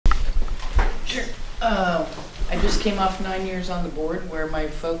I just came off 9 years on the board where my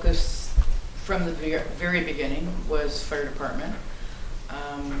focus from the very beginning was fire department.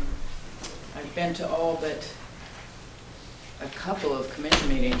 I've been to all but a couple of commission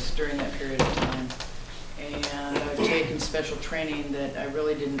meetings during that period of time. And I've taken special training that I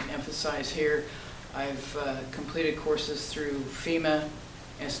really didn't emphasize here. I've completed courses through FEMA,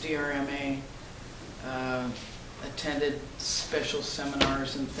 SDRMA, attended special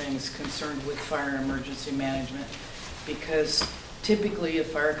seminars and things concerned with fire and emergency management, because typically a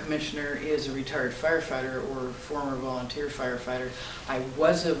fire commissioner is a retired firefighter or former volunteer firefighter. I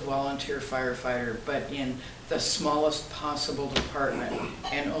was a volunteer firefighter, but in the smallest possible department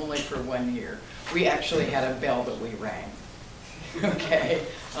and only for 1 year. We actually had a bell that we rang, okay,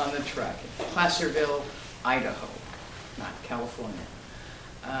 on the truck. Placerville, Idaho, not California.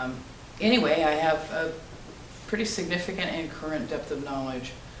 Anyway, I have a pretty significant and current depth of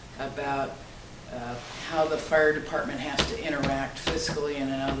knowledge about how the fire department has to interact fiscally and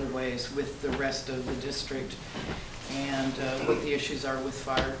in other ways with the rest of the district, and what the issues are with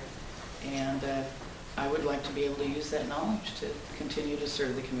fire. And I would like to be able to use that knowledge to continue to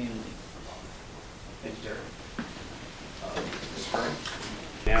serve the community. Thank you, Tarey. Ms. Curran?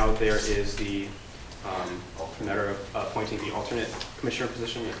 Now there is the matter of appointing the alternate commissioner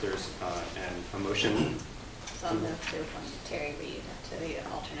position. If there's a motion. So I'll move to appoint Tarey Read to the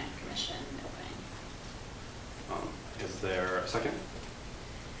alternate commission opening. Is there a second?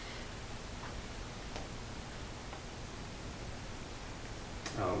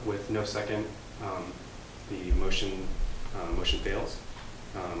 With no second, the motion fails.